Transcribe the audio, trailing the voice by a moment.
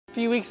A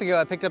few weeks ago,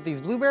 I picked up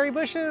these blueberry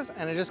bushes,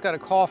 and I just got a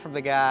call from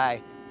the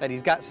guy that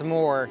he's got some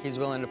more he's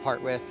willing to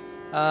part with.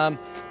 Got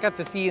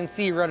the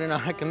CNC running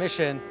on a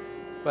commission,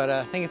 but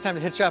I think it's time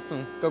to hitch up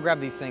and go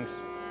grab these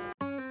things.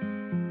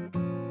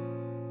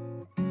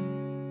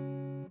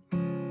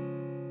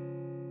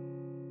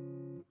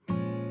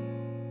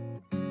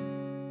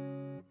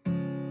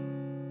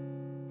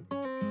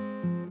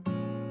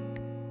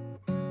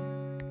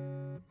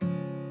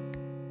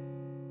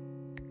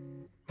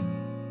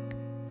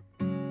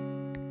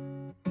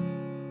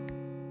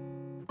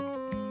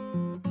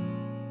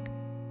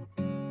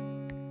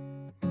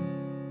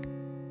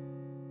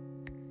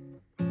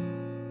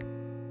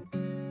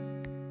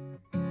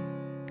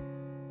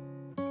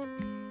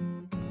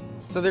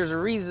 So there's a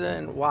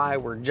reason why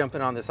we're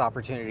jumping on this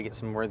opportunity to get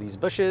some more of these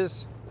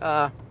bushes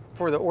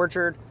for the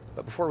orchard.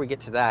 But before we get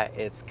to that,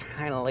 it's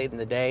kind of late in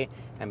the day,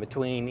 and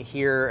between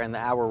here and the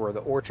hour where the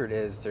orchard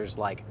is, there's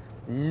like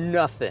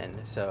nothing.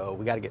 So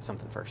we got to get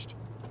something first.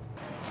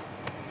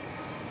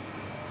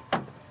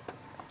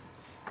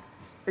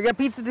 We got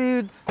pizza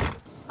dudes.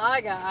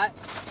 I got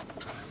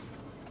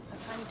a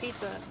tiny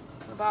pizza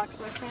in a box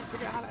that I can't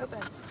figure out how to open.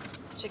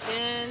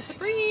 Chicken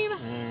supreme.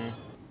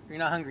 You're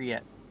not hungry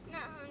yet?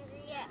 Not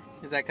hungry yet.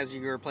 Is that because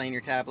you were playing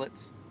your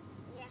tablets?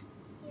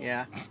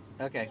 Yeah.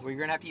 Okay, well, you're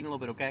gonna have to eat a little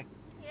bit, okay?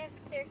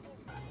 Yes, sir.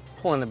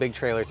 Pulling a big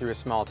trailer through a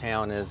small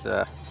town is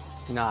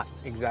not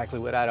exactly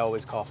what I'd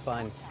always call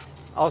fun.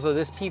 Also,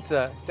 this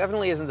pizza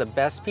definitely isn't the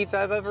best pizza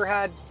I've ever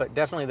had, but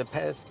definitely the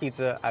best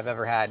pizza I've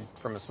ever had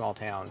from a small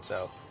town.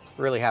 So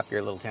really happy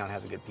your little town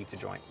has a good pizza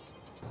joint.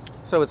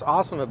 So what's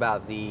awesome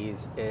about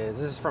these is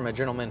this is from a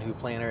gentleman who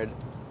planted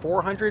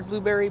 400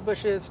 blueberry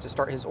bushes to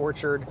start his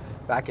orchard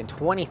back in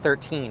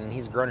 2013, and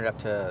he's grown it up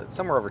to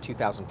somewhere over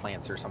 2,000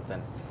 plants or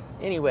something.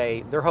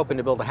 Anyway, they're hoping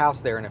to build a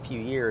house there in a few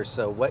years,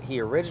 so what he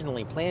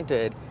originally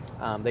planted,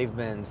 they've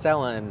been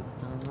selling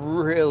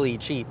really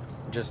cheap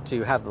just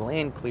to have the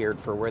land cleared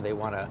for where they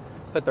want to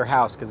put their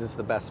house because it's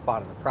the best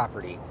spot on the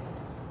property.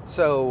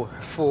 So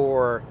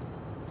for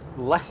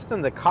less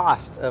than the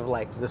cost of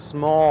like the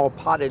small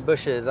potted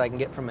bushes I can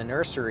get from a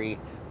nursery,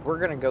 we're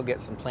gonna go get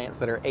some plants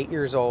that are 8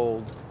 years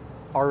old,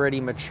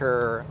 already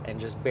mature, and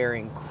just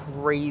bearing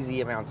crazy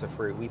amounts of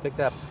fruit. We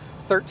picked up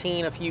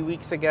 13 a few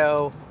weeks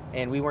ago,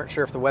 and we weren't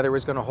sure if the weather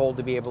was going to hold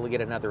to be able to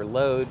get another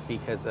load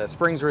because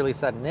spring's really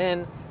setting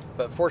in.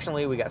 But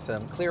fortunately, we got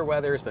some clear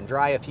weather. It's been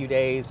dry a few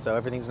days, so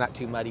everything's not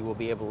too muddy. We'll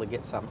be able to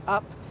get some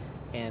up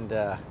and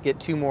get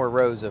 2 more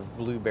rows of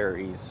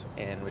blueberries,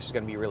 and which is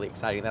going to be really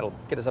exciting. That'll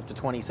get us up to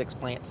 26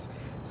 plants.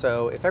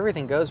 So if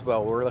everything goes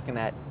well, we're looking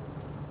at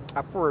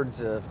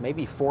upwards of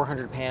maybe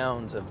 400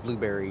 pounds of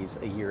blueberries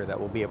a year that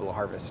we'll be able to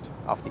harvest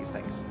off these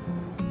things.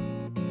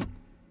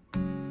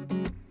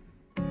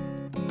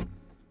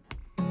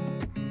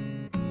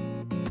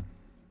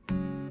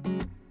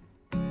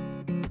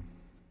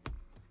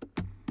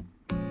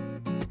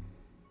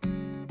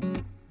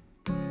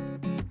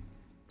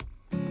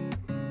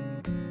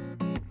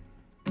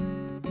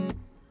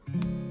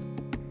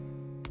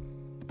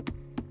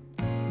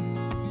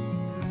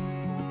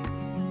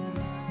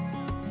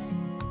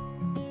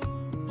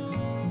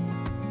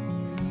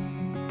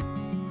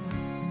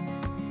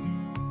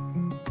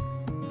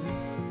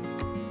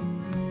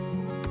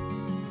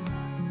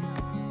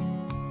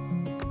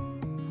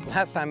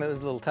 Last time it was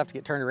a little tough to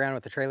get turned around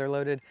with the trailer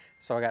loaded,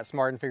 so I got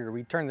smart and figured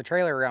we'd turn the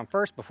trailer around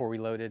first before we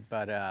loaded,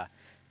 but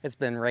it's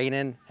been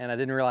raining and I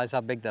didn't realize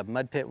how big the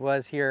mud pit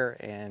was here,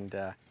 and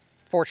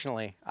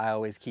fortunately I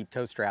always keep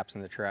tow straps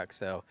in the truck,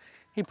 so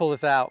he pulled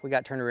us out, we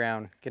got turned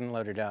around, getting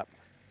loaded up.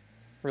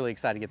 Really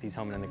excited to get these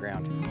home and in the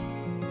ground.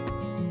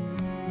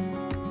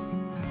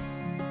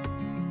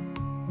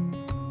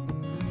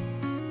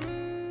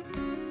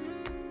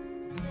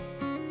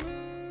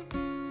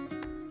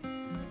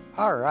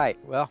 All right,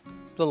 well,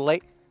 it's a little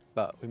late,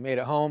 but we made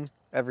it home.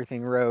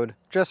 Everything rode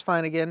just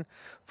fine again.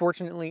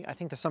 Fortunately, I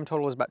think the sum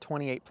total was about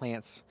 28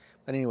 plants.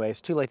 But anyway, it's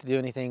too late to do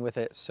anything with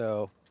it,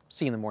 so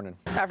see you in the morning.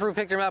 After we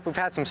picked them up, we've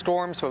had some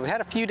storms, but we've had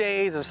a few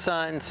days of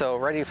sun, so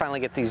ready to finally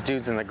get these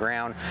dudes in the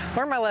ground.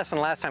 Learned my lesson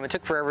last time. It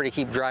took forever to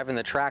keep driving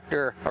the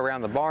tractor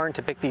around the barn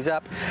to pick these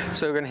up.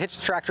 So we're gonna hitch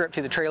the tractor up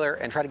to the trailer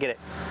and try to get it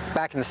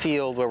back in the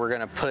field where we're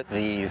gonna put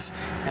these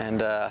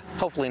and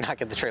hopefully not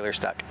get the trailer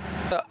stuck.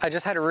 So I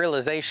just had a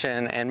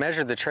realization and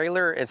measured the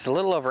trailer. It's a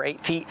little over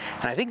 8 feet,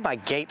 and I think my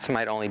gates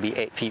might only be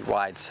 8 feet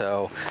wide.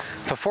 So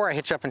before I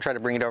hitch up and try to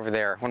bring it over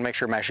there, I wanna make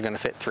sure I'm actually gonna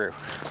fit through.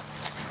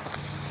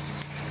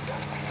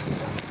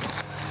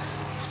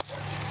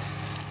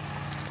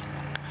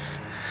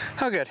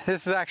 Oh good,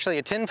 this is actually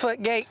a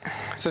 10-foot gate,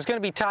 so it's gonna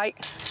be tight,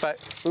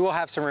 but we will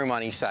have some room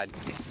on each side.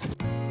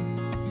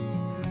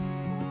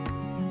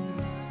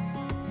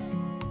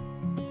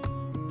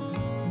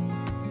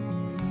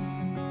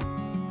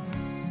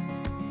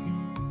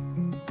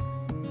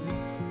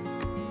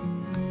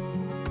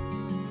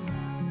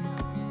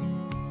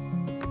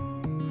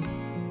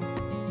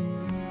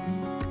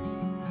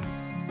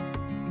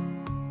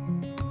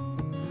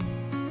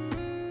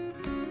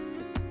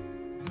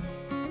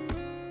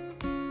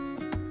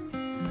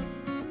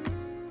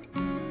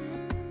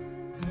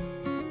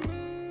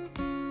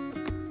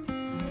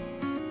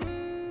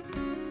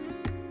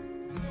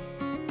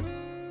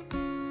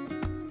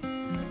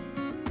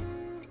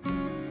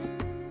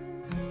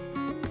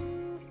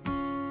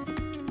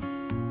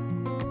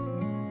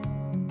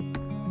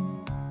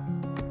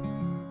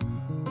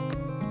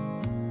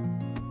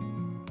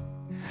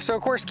 So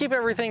of course, keep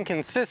everything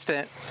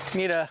consistent, I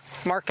need to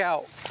mark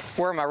out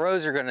where my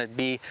rows are gonna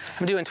be.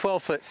 I'm doing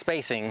 12-foot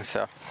spacing,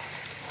 so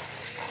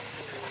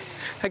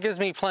that gives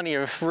me plenty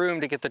of room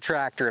to get the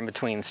tractor in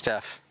between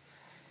stuff.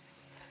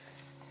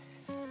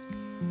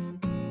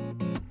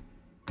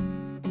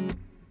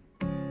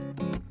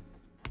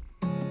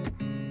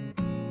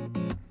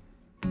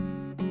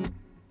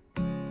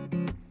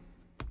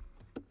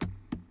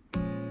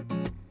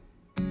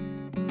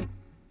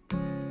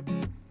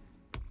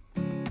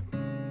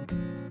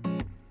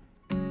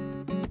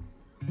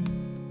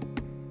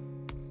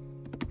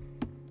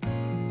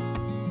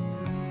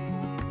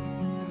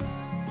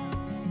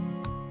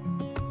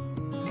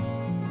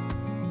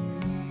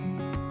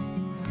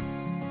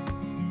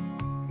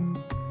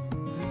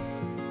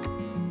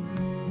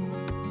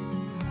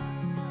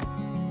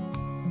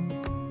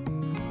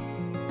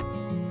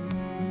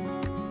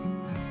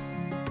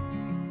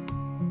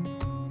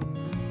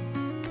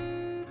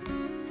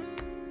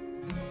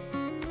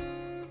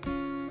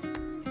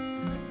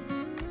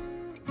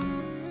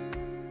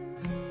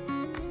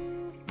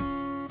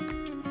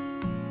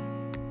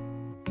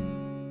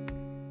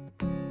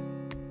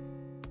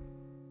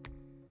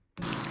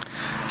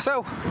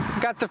 So,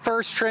 got the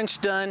first trench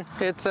done.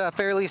 It's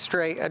fairly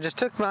straight. I just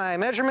took my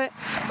measurement.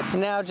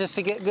 Now just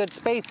to get good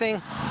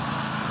spacing,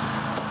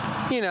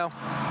 you know,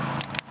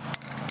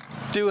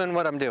 doing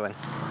what I'm doing.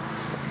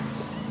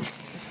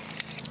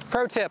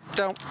 Pro tip,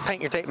 don't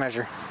paint your tape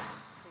measure.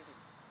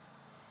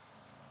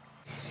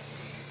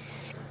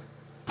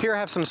 Here I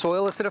have some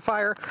soil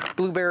acidifier.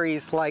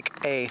 Blueberries like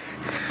a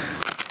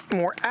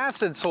more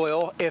acid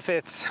soil. If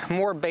it's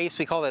more base,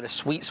 we call that a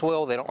sweet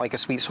soil. They don't like a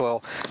sweet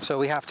soil, so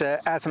we have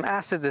to add some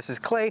acid. This is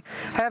clay.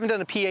 I haven't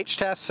done a pH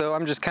test, so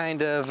I'm just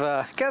kind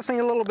of guessing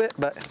a little bit,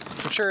 but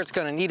I'm sure it's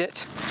going to need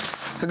it.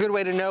 A good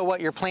way to know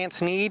what your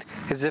plants need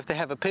is if they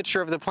have a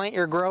picture of the plant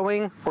you're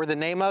growing or the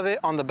name of it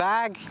on the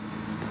bag.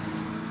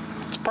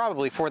 It's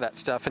probably for that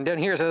stuff. And down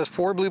here it says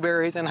for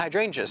blueberries and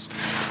hydrangeas.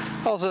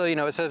 Also, you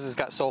know, it says it's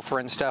got sulfur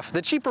and stuff.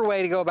 The cheaper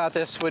way to go about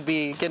this would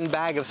be getting a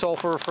bag of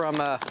sulfur from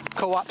a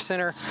co-op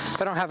center.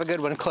 I don't have a good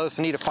one close.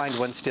 I need to find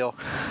one still.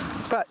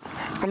 But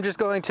I'm just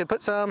going to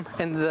put some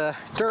in the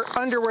dirt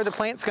under where the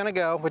plant's gonna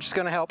go, which is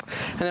gonna help.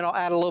 And then I'll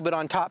add a little bit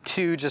on top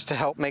too, just to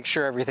help make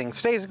sure everything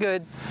stays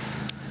good.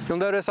 You'll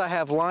notice I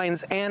have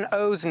lines and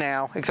O's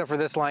now, except for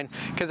this line,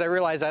 because I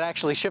realized I'd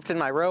actually shifted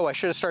my row. I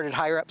should have started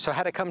higher up, so I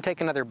had to come take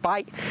another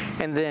bite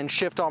and then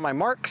shift all my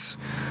marks.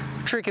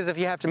 Trick is if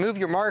you have to move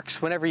your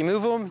marks, whenever you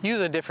move them, use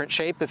a different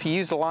shape. If you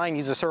use a line,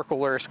 use a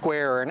circle or a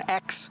square or an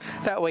X.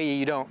 That way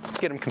you don't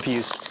get them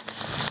confused.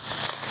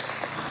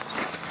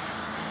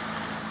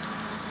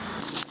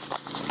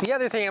 The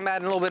other thing I'm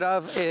adding a little bit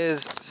of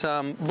is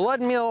some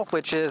blood meal,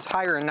 which is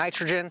higher in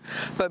nitrogen,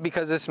 but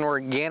because it's an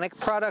organic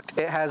product,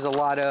 it has a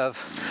lot of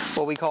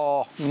what we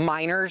call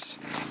miners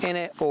in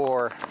it,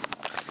 or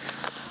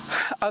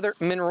other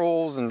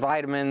minerals and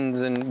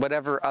vitamins and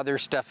whatever other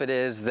stuff it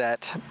is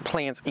that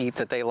plants eat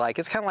that they like.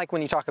 It's kind of like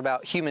when you talk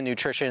about human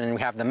nutrition and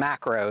we have the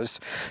macros,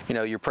 you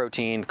know, your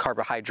protein,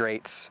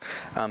 carbohydrates,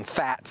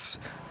 fats,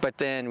 but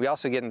then we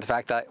also get into the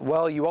fact that,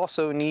 well, you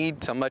also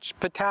need so much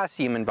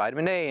potassium and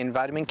vitamin A and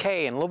vitamin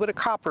K and a little bit of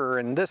copper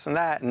and this and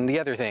that and the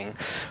other thing.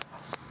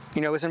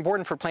 You know, it's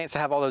important for plants to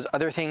have all those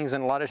other things,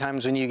 and a lot of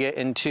times when you get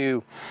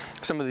into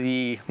some of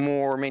the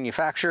more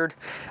manufactured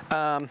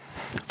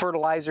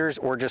fertilizers,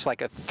 or just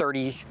like a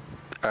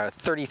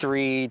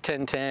 33,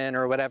 10,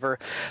 or whatever,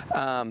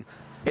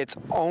 it's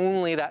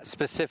only that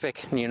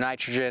specific, you know,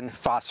 nitrogen,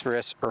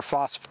 phosphorus, or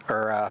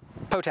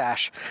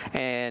potash,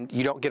 and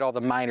you don't get all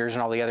the miners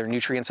and all the other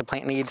nutrients a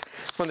plant needs.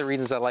 One of the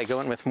reasons I like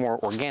going with more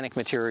organic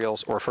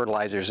materials or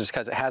fertilizers is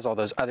because it has all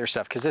those other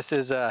stuff, because this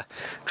is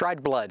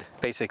dried blood,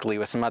 basically,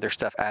 with some other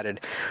stuff added.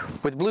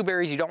 With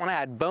blueberries, you don't want to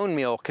add bone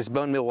meal, because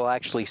bone meal will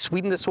actually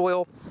sweeten the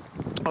soil,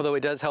 although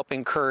it does help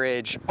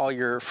encourage all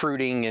your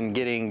fruiting and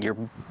getting your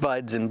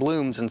buds and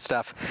blooms and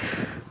stuff.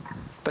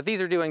 But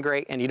these are doing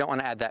great, and you don't want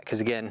to add that because,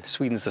 again,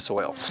 sweetens the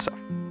soil. So.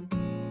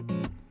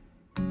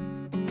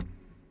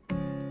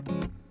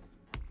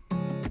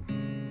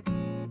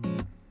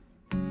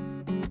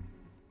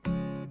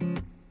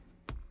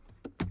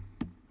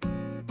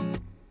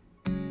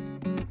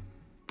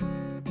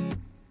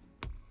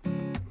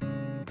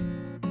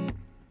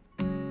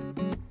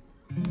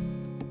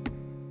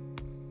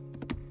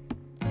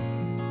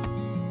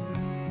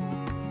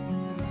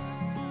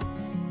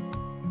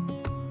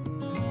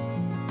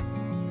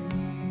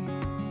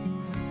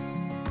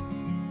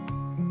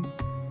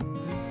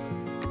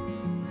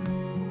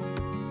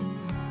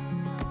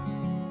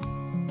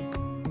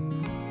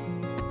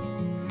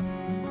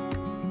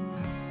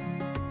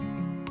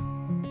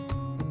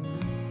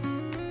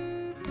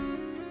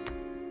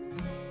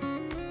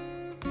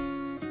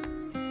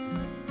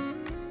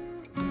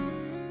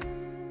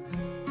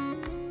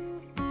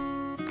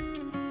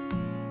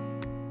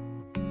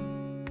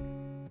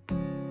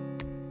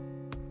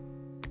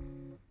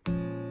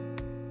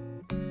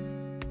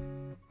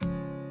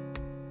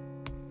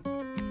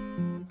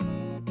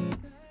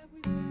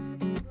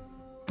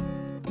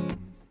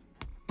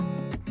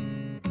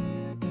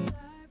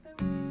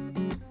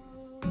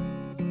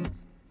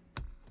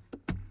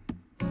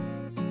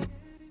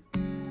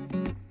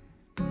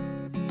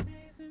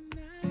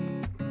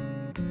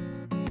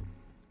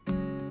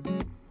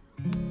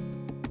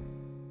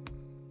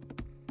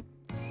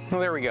 Well,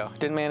 there we go.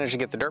 Didn't manage to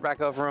get the dirt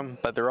back over them,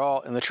 but they're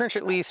all in the trench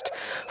at least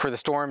for the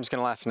storm's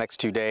gonna last the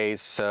next 2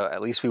 days. So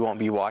at least we won't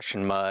be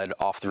washing mud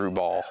off the root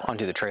ball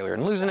onto the trailer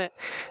and losing it.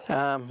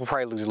 We'll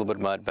probably lose a little bit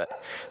of mud,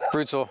 but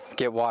roots will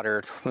get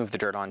watered, move the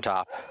dirt on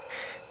top.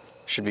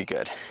 Should be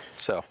good.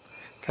 So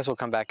guess we'll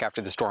come back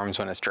after the storms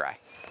when it's dry.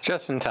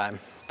 Just in time.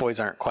 Boys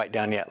aren't quite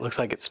down yet. Looks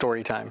like it's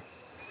story time.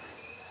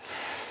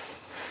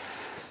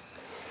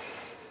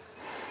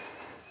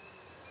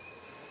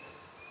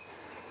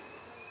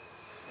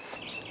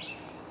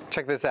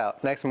 Check this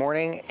out. Next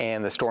morning,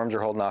 and the storms are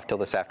holding off till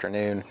this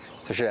afternoon,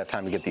 so I should have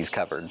time to get these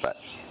covered, but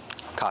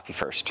coffee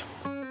first.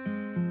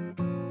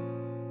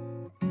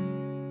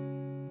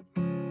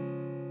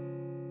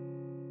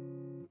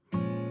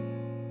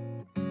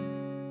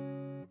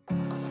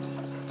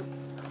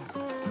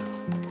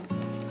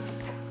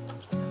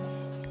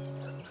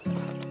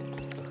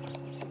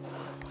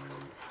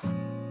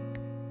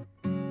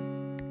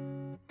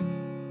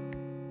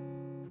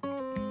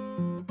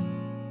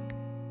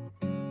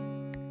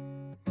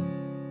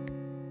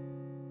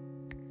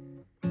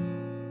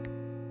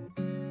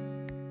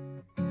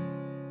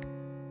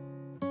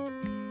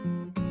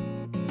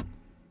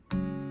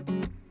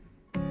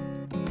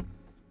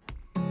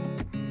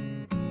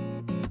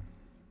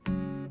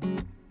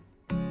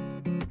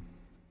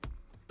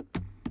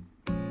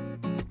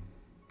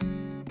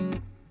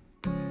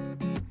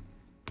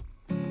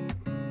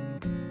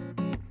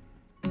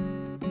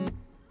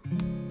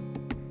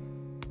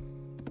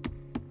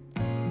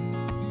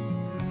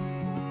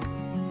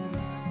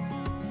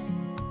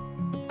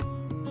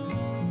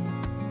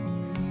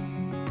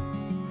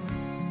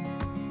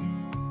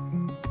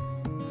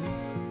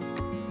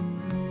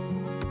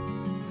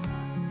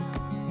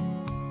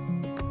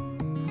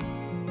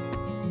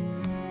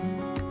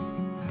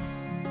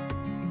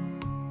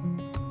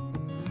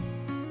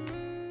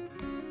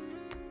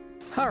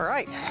 All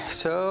right,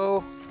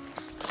 so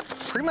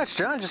pretty much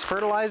done, just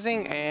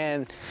fertilizing,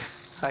 and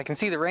I can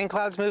see the rain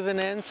clouds moving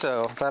in,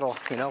 so that'll,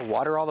 you know,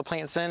 water all the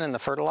plants in and the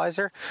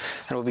fertilizer,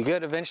 and we'll be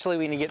good. Eventually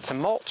we need to get some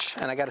mulch,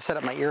 and I got to set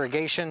up my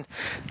irrigation.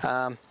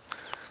 Those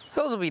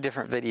will be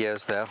different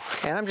videos though,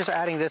 and I'm just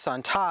adding this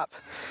on top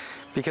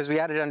because we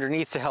added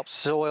underneath to help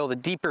soil the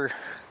deeper,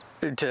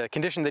 to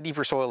condition the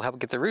deeper soil to help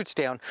get the roots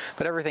down,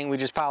 but everything we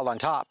just piled on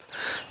top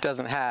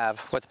doesn't have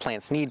what the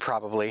plants need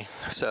probably,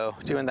 so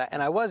doing that.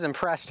 And I was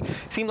impressed.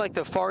 It seemed like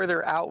the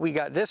farther out we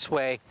got this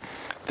way,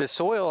 the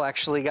soil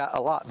actually got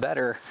a lot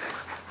better.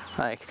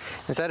 Like,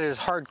 instead of just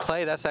hard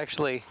clay, that's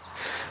actually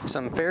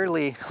some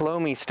fairly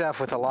loamy stuff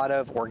with a lot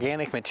of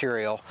organic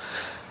material.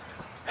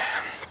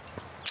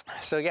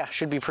 So yeah,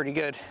 should be pretty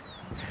good.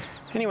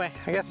 Anyway,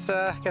 I guess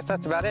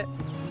that's about it.